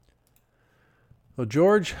Well,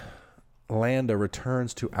 George Landa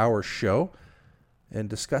returns to our show and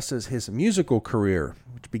discusses his musical career,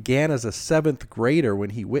 which began as a seventh grader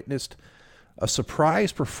when he witnessed a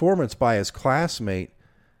surprise performance by his classmate,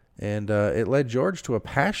 and it led George to a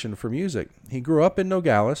passion for music. He grew up in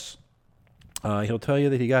Nogales. He'll tell you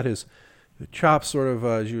that he got his chops, sort of,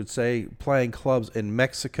 as you would say, playing clubs in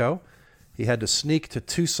Mexico. He had to sneak to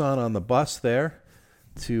Tucson on the bus there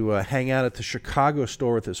to hang out at the Chicago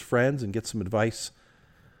store with his friends and get some advice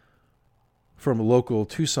from local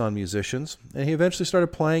Tucson musicians. And he eventually started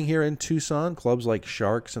playing here in Tucson, clubs like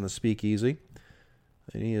Sharks and the Speakeasy.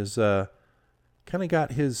 And he has kind of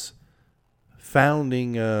got his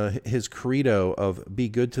founding, his credo of be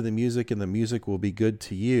good to the music and the music will be good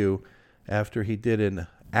to you after he did an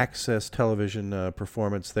Access television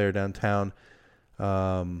performance there downtown.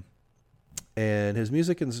 And his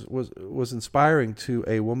music was inspiring to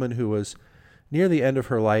a woman who was near the end of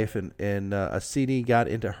her life, and a CD got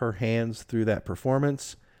into her hands through that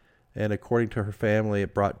performance. And according to her family,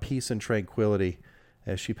 it brought peace and tranquility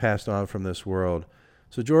as she passed on from this world.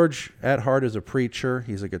 So George, at heart, is a preacher.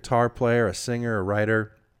 He's a guitar player, a singer, a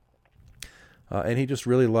writer. And he just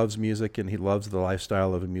really loves music, and he loves the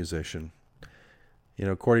lifestyle of a musician. You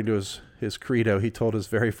know, according to his credo, he told his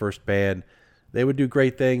very first band they would do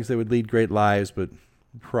great things, they would lead great lives, but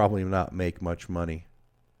probably not make much money.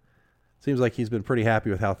 Seems like he's been pretty happy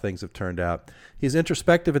with how things have turned out. He's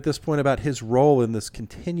introspective at this point about his role in this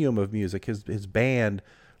continuum of music. His band,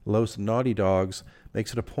 Los Naughty Dogs,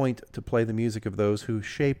 makes it a point to play the music of those who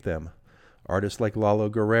shape them. Artists like Lalo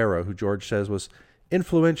Guerrero, who George says was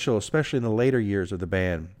influential, especially in the later years of the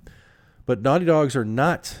band. But Naughty Dogs are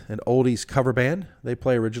not an oldies cover band. They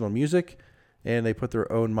play original music, and they put their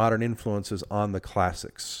own modern influences on the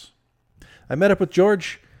classics. I met up with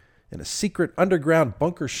George in a secret underground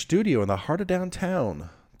bunker studio in the heart of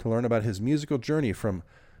downtown to learn about his musical journey from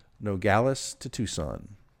Nogales to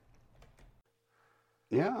Tucson.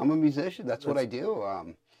 Yeah, I'm a musician. That's what I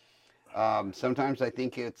do. Sometimes I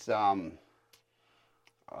think it's I'm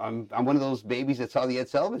one of those babies that saw the Ed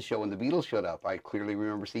Sullivan Show when the Beatles showed up. I clearly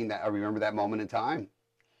remember seeing that. I remember that moment in time.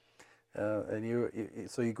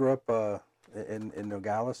 So you grew up in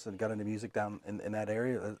Nogales and got into music down in that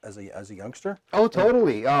area as a youngster? Oh,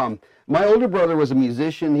 totally. My older brother was a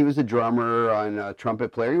musician. He was a drummer and a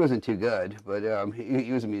trumpet player. He wasn't too good, but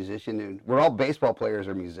he was a musician. And we're all baseball players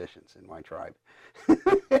or musicians in my tribe.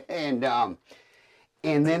 and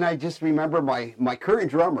then I just remember my current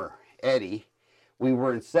drummer, Eddie. We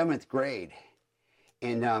were in 7th grade,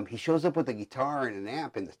 and he shows up with a guitar and an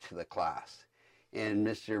amp to the class. And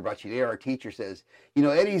Mr. Bachiller, our teacher, says, you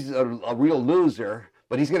know, Eddie's a real loser,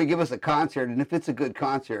 but he's going to give us a concert, and if it's a good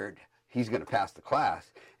concert, he's going to pass the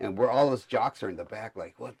class. And all us jocks are in the back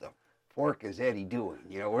like, what the fork is Eddie doing?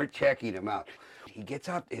 You know, we're checking him out. He gets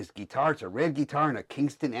out his guitar. It's a red guitar and a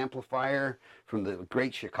Kingston amplifier from the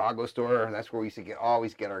great Chicago store. That's where we used to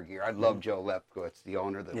always get our gear. I love Joe Lefkowitz, the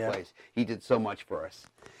owner of the place. He did so much for us.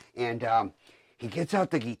 And he gets out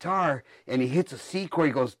the guitar and he hits a C chord.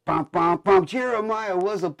 He goes, bump, bump, bump. Jeremiah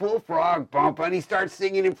was a bullfrog, bump. And he starts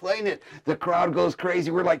singing and playing it. The crowd goes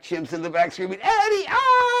crazy. We're like chimps in the back screaming, Eddie,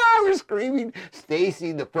 ah! We're screaming. Stacy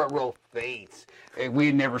in the front row faints. And we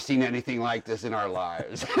had never seen anything like this in our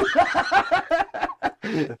lives.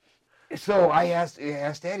 So I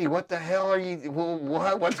asked Eddie, what the hell are you,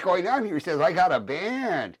 what's going on here? He says, I got a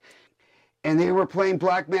band. And they were playing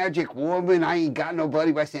Black Magic Woman, I Ain't Got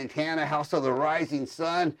Nobody by Santana, House of the Rising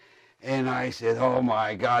Sun. And I said, oh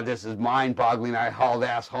my God, this is mind-boggling. I hauled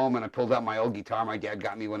ass home and I pulled out my old guitar my dad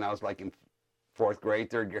got me when I was like in 4th grade,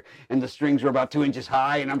 3rd grade. And the strings were about 2 inches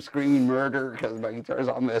high and I'm screaming murder because my guitar's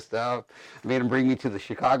all messed up. I made him bring me to the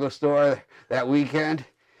Chicago store that weekend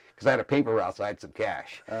because I had a paper route, so I had some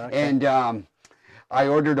cash. Okay. And I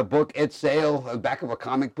ordered a book, Ed Sale, the back of a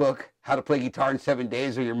comic book, How to Play Guitar in 7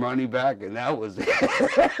 Days or Your Money Back, and that was it.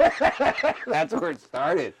 That's where it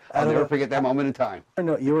started. I'll never forget that moment in time.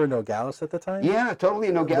 You were in Nogales at the time? Yeah, totally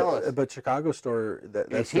in Nogales. But Chicago store,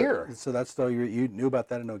 that's here. So that's still, you knew about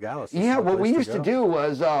that in Nogales. Yeah, what we used to do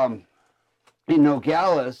was in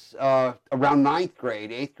Nogales, around 9th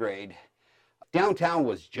grade, 8th grade, downtown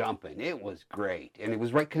was jumping. It was great. And it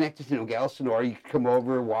was right connected to Nogales, Sonora. You could come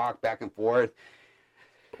over, walk back and forth.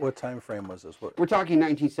 What time frame was this? We're talking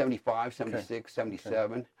 1975, 76,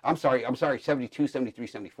 77. I'm sorry, 72, 73,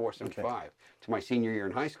 74, 75 to my senior year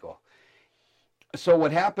in high school. So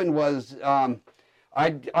what happened was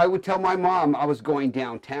I would tell my mom I was going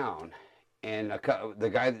downtown, and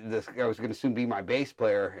this guy was going to soon be my bass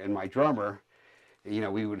player and my drummer You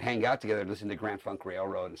know, we would hang out together and listen to Grand Funk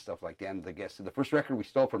Railroad and stuff like that. And the first record we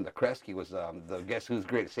stole from the Kresge was the Guess Who's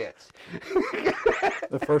Greatest Hits.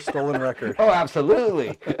 The first stolen record. Oh,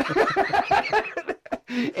 absolutely.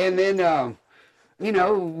 And then, you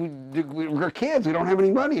know, we're kids. We don't have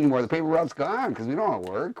any money anymore. The paper route's gone because we don't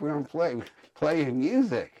work. We don't play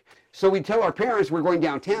music. So we'd tell our parents we're going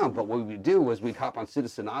downtown, but what we would do was we'd hop on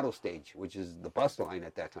Citizen Auto Stage, which is the bus line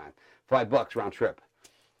at that time, $5 round trip.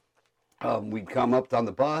 We'd come up on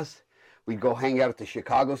the bus, we'd go hang out at the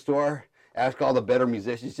Chicago store, ask all the better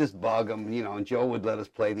musicians, just bug them, you know, and Joe would let us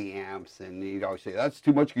play the amps, and he'd always say, that's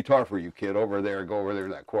too much guitar for you, kid, over there, go over there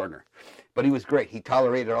in that corner. But he was great. He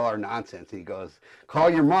tolerated all our nonsense. He goes, call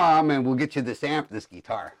your mom and we'll get you this amp, this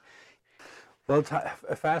guitar. Well,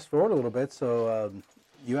 fast forward a little bit. So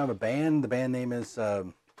you have a band. The band name is...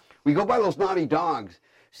 We go by those Naughty Dogs.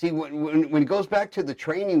 See, when it goes back to the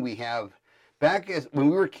training we have, when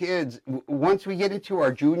we were kids, once we get into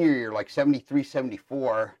our junior year, like 73,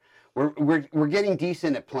 74, we're getting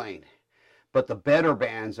decent at playing. But the better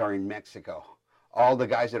bands are in Mexico. All the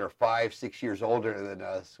guys that are 5, 6 years older than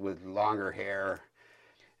us with longer hair,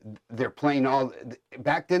 they're playing all...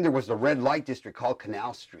 Back then there was a red light district called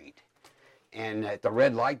Canal Street. And at the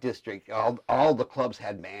red light district, all the clubs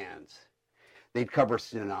had bands. They'd cover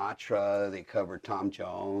Sinatra, they covered Tom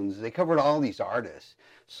Jones, they covered all these artists.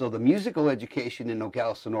 So the musical education in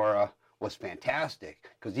Nogales, Sonora was fantastic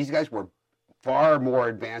because these guys were far more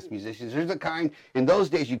advanced musicians. There's a kind, in those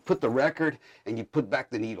days, you'd put the record and you put back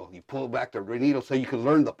the needle. You pull back the needle so you could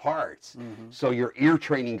learn the parts. Mm-hmm. So your ear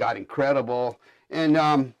training got incredible. And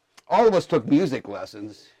all of us took music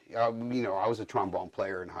lessons. You know, I was a trombone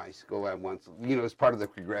player in high school at once. You know, as part of the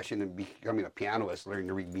progression of becoming a pianist, learning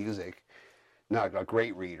to read music. Not a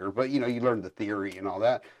great reader, but you know, you learn the theory and all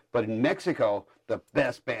that. But in Mexico, the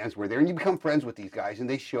best bands were there, and you become friends with these guys, and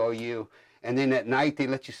they show you. And then at night, they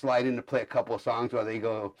let you slide in to play a couple of songs while they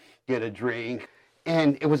go get a drink.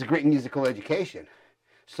 And it was a great musical education.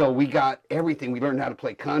 So we got everything. We learned how to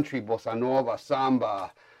play country, bossa nova,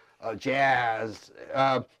 samba, jazz.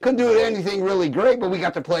 Couldn't do anything really great, but we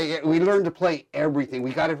got to play. We learned to play everything.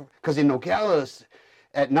 We got it because in Nogales,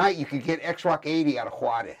 at night you could get X-Rock 80 out of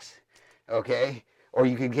Juarez. Okay, or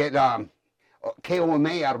you could get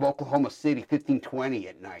KOMA out of Oklahoma City, 1520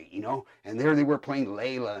 at night, you know, and there they were playing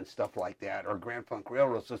Layla and stuff like that, or Grand Funk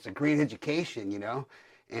Railroad. So it's a great education, you know,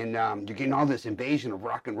 and you're getting all this invasion of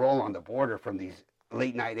rock and roll on the border from these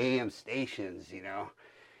late night AM stations, you know.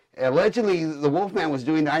 Allegedly, the Wolfman was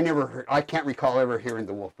doing. I can't recall ever hearing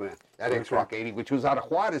the Wolfman at X-Rock 80, which was out of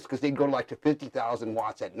Juarez because they'd go like to 50,000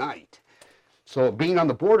 watts at night. So being on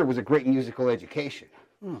the border was a great musical education.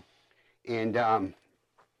 And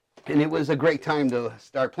it was a great time to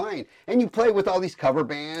start playing. And you play with all these cover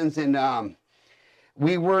bands, and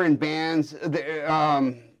we were in bands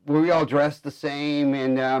where we all dressed the same,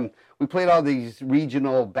 and we played all these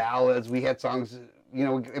regional ballads. We had songs, you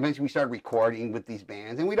know, eventually we started recording with these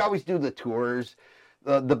bands, and we'd always do the tours.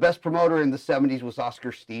 The best promoter in the 70s was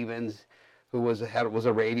Oscar Stevens, who was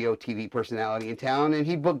a radio TV personality in town, and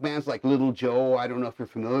he booked bands like Little Joe. I don't know if you're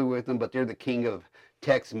familiar with them, but they're the king of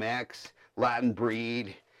Tex-Mex, Latin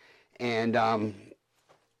Breed, and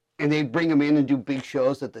they'd bring them in and do big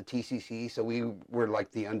shows at the TCC, so we were like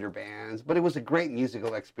the underbands, but it was a great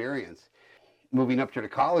musical experience. Moving up to the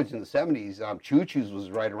college in the 70s, Choo Choo's was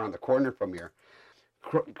right around the corner from here.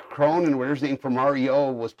 Cronin, whatever his name, from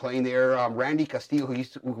REO, was playing there. Randy Castillo, who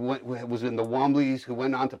was in the Wombleys, who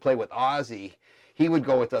went on to play with Ozzy, he would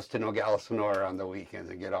go with us to Nogales, Sonora on the weekends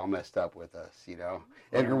and get all messed up with us, you know.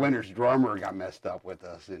 Edgar Winter's drummer got messed up with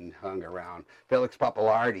us and hung around. Felix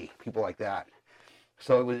Papalardi, people like that.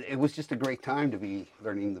 So it was just a great time to be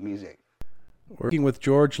learning the music. Working with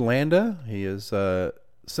George Landa. He is a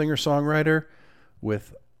singer-songwriter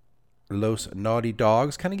with Los Naughty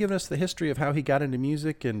Dogs, kind of giving us the history of how he got into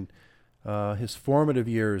music and his formative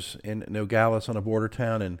years in Nogales on a border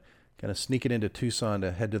town and kind of sneaking into Tucson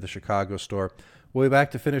to head to the Chicago store. We'll be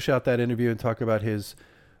back to finish out that interview and talk about his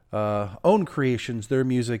own creations, their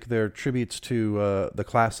music, their tributes to the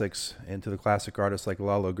classics and to the classic artists like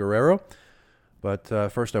Lalo Guerrero. But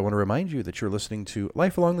first, I want to remind you that you're listening to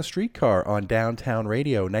Life Along the Streetcar on Downtown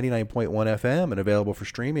Radio, 99.1 FM, and available for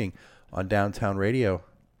streaming on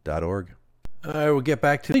downtownradio.org. We'll get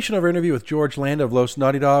back to the interview with George Landa of Los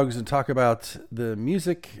Naughty Dogs and talk about the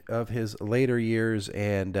music of his later years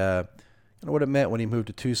and what it meant when he moved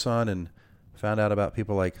to Tucson and found out about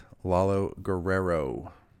people like Lalo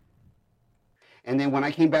Guerrero. And then when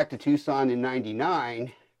I came back to Tucson in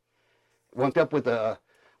 99, went up with a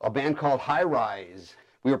band called High Rise.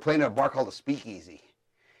 We were playing at a bar called the Speakeasy.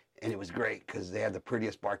 And it was great because they had the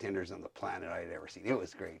prettiest bartenders on the planet I had ever seen. It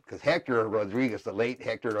was great because Hector Rodriguez, the late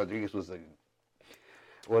Hector Rodriguez,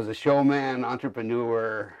 was a showman,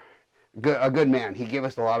 entrepreneur, a good man. He gave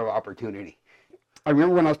us a lot of opportunity. I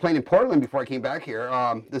remember when I was playing in Portland before I came back here,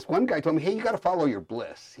 this one guy told me, hey, you got to follow your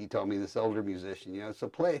bliss. He told me, this older musician, so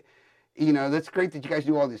play, that's great that you guys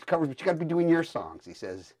do all these covers, but you got to be doing your songs. He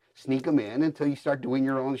says, sneak them in until you start doing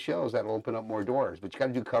your own shows. That'll open up more doors, but you got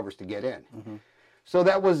to do covers to get in. Mm-hmm. So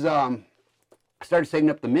that was, I started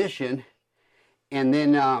setting up the Mission, and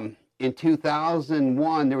then in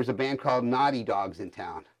 2001, there was a band called Naughty Dogs in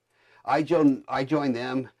town. I joined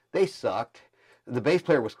them. They sucked. The bass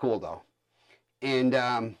player was cool, though.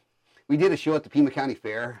 And we did a show at the Pima County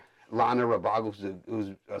Fair. Lana Rabago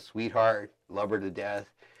was a sweetheart, love her to death.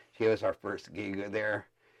 She gave us our first gig there.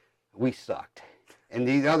 We sucked. And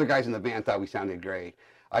the other guys in the band thought we sounded great.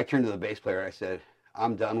 I turned to the bass player. I said,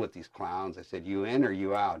 I'm done with these clowns. I said, you in or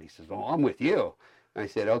you out? He says, well, I'm with you. And I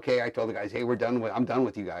said, okay. I told the guys, hey, I'm done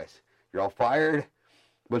with you guys. You're all fired.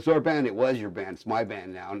 But it's our band. It was your band. It's my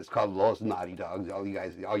band now, and it's called Los Naughty Dogs. All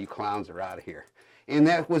you clowns are out of here. And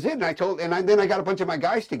that was it. And then I got a bunch of my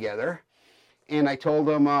guys together, and I told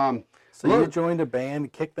them. So you joined a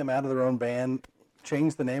band, kicked them out of their own band,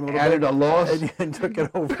 changed the name a little bit, added a Los, and took it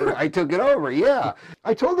over. I took it over. Yeah.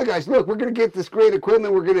 I told the guys, look, we're going to get this great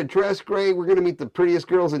equipment. We're going to dress great. We're going to meet the prettiest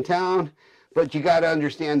girls in town. But you got to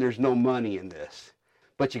understand, there's no money in this.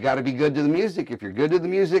 But you got to be good to the music. If you're good to the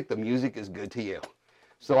music is good to you.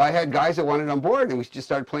 So I had guys that wanted on board, and we just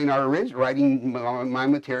started playing writing my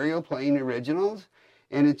material, playing originals,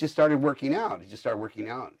 and it just started working out.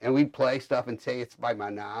 And we'd play stuff and say it's by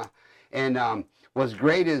Maná. And what's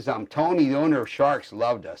great is Tony, the owner of Sharks,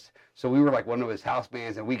 loved us. So we were like one of his house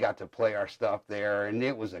bands, and we got to play our stuff there, and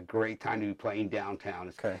it was a great time to be playing downtown.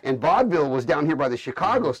 Okay. And Vaudeville was down here by the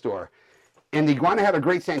Chicago store. And the Iguana had a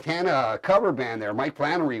great Santana cover band there. Mike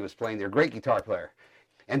Flannery was playing there, great guitar player.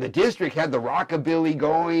 And the District had the rockabilly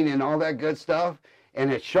going and all that good stuff.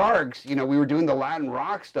 And at Sharks, we were doing the Latin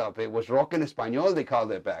rock stuff. It was rock en español, they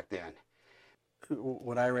called it back then.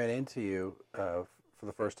 When I ran into you for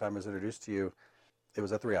the first time, I was introduced to you, it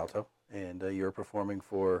was at the Rialto, and you were performing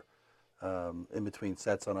for in between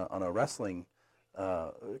sets on a wrestling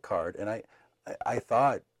card. And I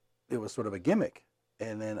thought it was sort of a gimmick.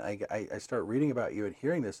 And then I start reading about you and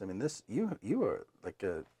hearing this. I mean, you are like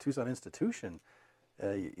a Tucson institution.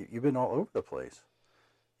 You've been all over the place.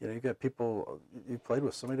 You've got people, you played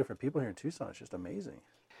with so many different people here in Tucson. It's just amazing.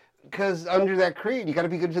 Because under that creed, you got to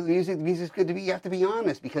be good to the music's good to be, you have to be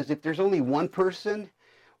honest. Because if there's only one person,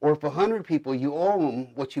 or if 100 people, you owe them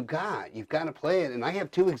what you got. You've got to play it. And I have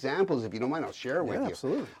 2 examples. If you don't mind, I'll share it with you.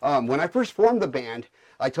 Absolutely. When I first formed the band,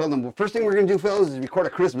 I told them, well, first thing we're going to do, fellas, is record a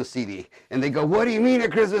Christmas CD. And they go, what do you mean a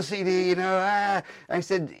Christmas CD? I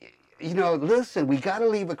said, listen, we got to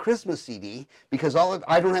leave a Christmas CD because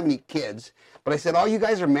I don't have any kids. But I said, all you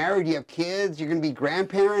guys are married, you have kids, you're going to be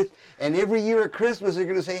grandparents, and every year at Christmas they're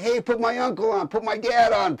going to say, hey, put my uncle on, put my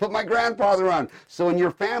dad on, put my grandfather on. So in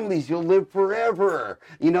your families, you'll live forever.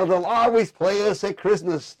 They'll always play us at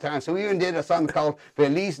Christmas time. So we even did a song called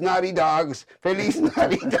Feliz Naughty Dogs, Feliz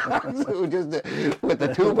Naughty Dogs, just with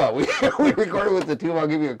the tuba. We recorded with the tuba. I'll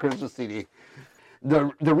give you a Christmas CD.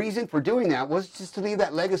 The reason for doing that was just to leave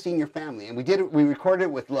that legacy in your family. And we recorded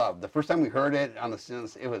it with love. The first time we heard it on the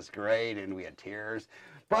synths, it was great, and we had tears.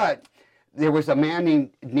 But there was a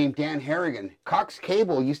man named Dan Harrigan. Cox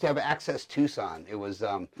Cable used to have Access Tucson. It was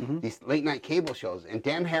these late-night cable shows. And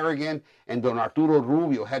Dan Harrigan and Don Arturo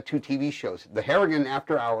Rubio had 2 TV shows. The Harrigan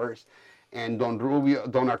After Hours and Don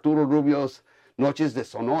Arturo Rubio's Noches de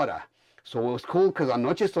Sonora. So it was cool because on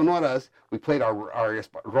Noches Sonoras, we played our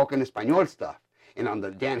rock en español stuff. And on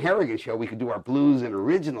the Dan Harrigan show, we could do our blues and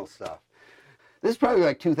original stuff. This is probably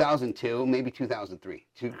like 2002, maybe 2003.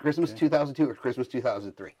 Christmas 2002 or Christmas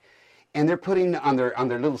 2003. And they're putting on their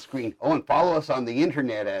little screen, and follow us on the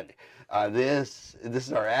internet at this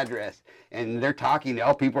is our address. And they're talking to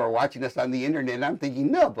all people are watching us on the internet. And I'm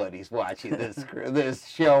thinking, nobody's watching this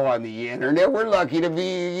show on the internet. We're lucky to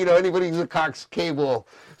be, anybody who's a Cox Cable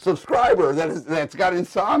subscriber that's got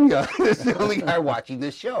insomnia. It's the only guy watching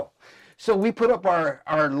this show. So we put up our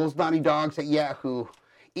Los Naughty Dogs at Yahoo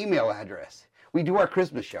email address. We do our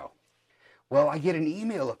Christmas show. Well, I get an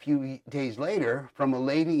email a few days later from a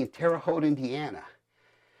lady in Terre Haute, Indiana.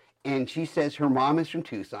 And she says her mom is from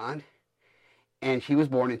Tucson, and she was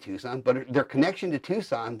born in Tucson, but their connection to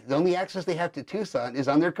Tucson, the only access they have to Tucson is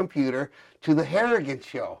on their computer to the Harrigan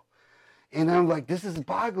show. And I'm like, this is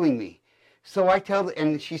boggling me. So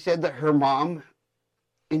and she said that her mom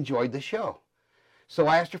enjoyed the show. So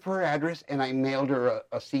I asked her for her address, and I mailed her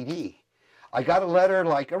a CD. I got a letter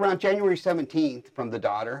like around January 17th from the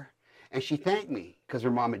daughter, and she thanked me because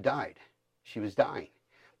her mom had died. She was dying.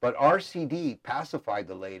 But our CD pacified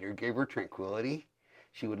the lady, gave her tranquility.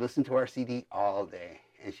 She would listen to our CD all day,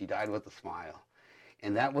 and she died with a smile.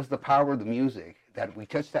 And that was the power of the music, that we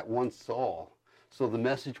touched that one soul. So the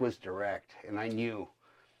message was direct, and I knew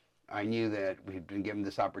that we'd been given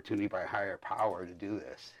this opportunity by a higher power to do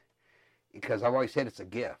this. Because I've always said it's a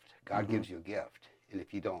gift. God gives you a gift, and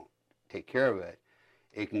if you don't take care of it,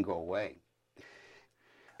 it can go away.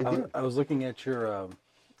 I was looking at your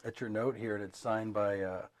note here, and it's signed by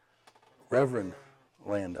Reverend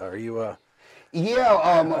Land. Are you a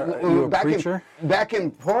preacher? Back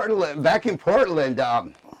in Portland,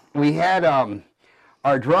 we had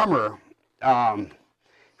our drummer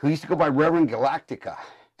who used to go by Reverend Galactica.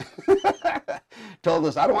 Told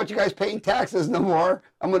us, I don't want you guys paying taxes no more.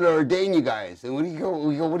 I'm going to ordain you guys. And we go,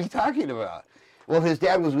 what are you talking about? Well, his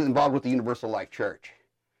dad was involved with the Universal Life Church,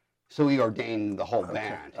 so he ordained the whole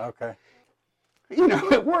band. Okay. You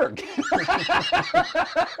know, it worked.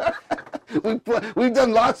 We've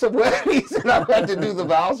done lots of weddings, and I've had to do the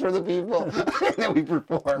vows for the people, and then we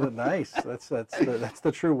perform. Nice. That's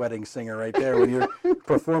the true wedding singer right there, when you're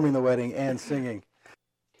performing the wedding and singing.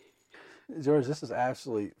 George, this is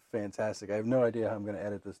absolutely fantastic. I have no idea how I'm going to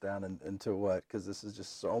edit this down into what, because this is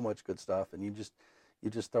just so much good stuff, and you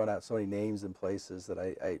just thrown out so many names and places that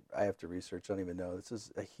I have to research. I don't even know. This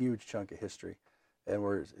is a huge chunk of history, and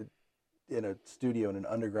we're in a studio in an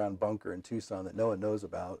underground bunker in Tucson that no one knows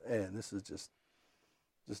about, and this is just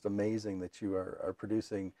amazing that you are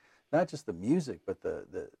producing not just the music, but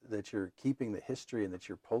that you're keeping the history, and that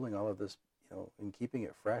you're pulling all of this, and keeping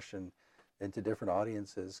it fresh and into different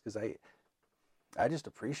audiences, because I just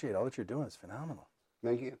appreciate all that you're doing. It's phenomenal.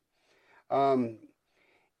 Thank you.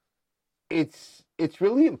 It's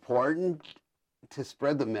really important to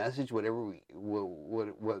spread the message, whatever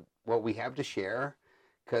what we have to share,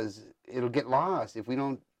 because it'll get lost if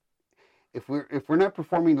we're not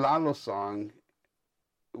performing Lalo's song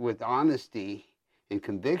with honesty and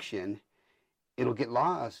conviction. It'll get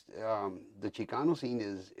lost. The Chicano scene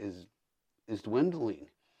is dwindling.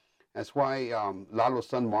 That's why Lalo's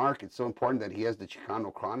son Mark, it's so important that he has the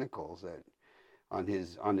Chicano Chronicles on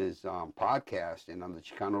his podcast and on the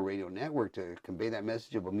Chicano Radio Network to convey that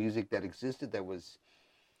message of a music that existed that was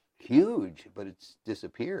huge, but it's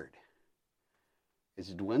disappeared.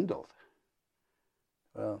 It's dwindled.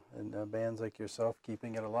 Well, and bands like yourself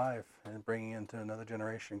keeping it alive and bringing it into another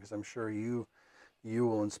generation, because I'm sure you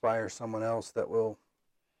will inspire someone else that will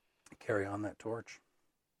carry on that torch.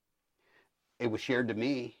 It was shared to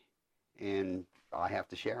me, and I have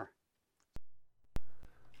to share.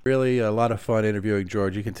 Really a lot of fun interviewing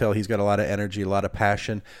George. You can tell he's got a lot of energy, a lot of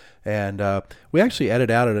passion. And we actually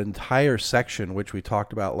edited out an entire section which we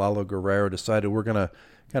talked about Lalo Guerrero. Decided we're going to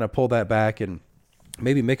kind of pull that back and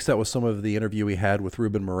maybe mix that with some of the interview we had with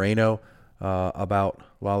Ruben Moreno about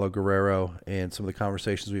Lalo Guerrero, and some of the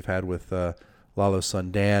conversations we've had with Lalo's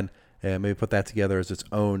son Dan, and maybe put that together as its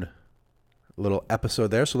own little episode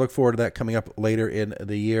there. So look forward to that coming up later in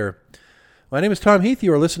the year. My name is Tom Heath.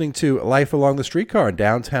 You are listening to Life Along the Streetcar on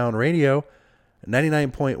Downtown Radio,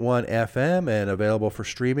 99.1 FM, and available for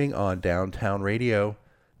streaming on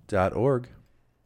downtownradio.org.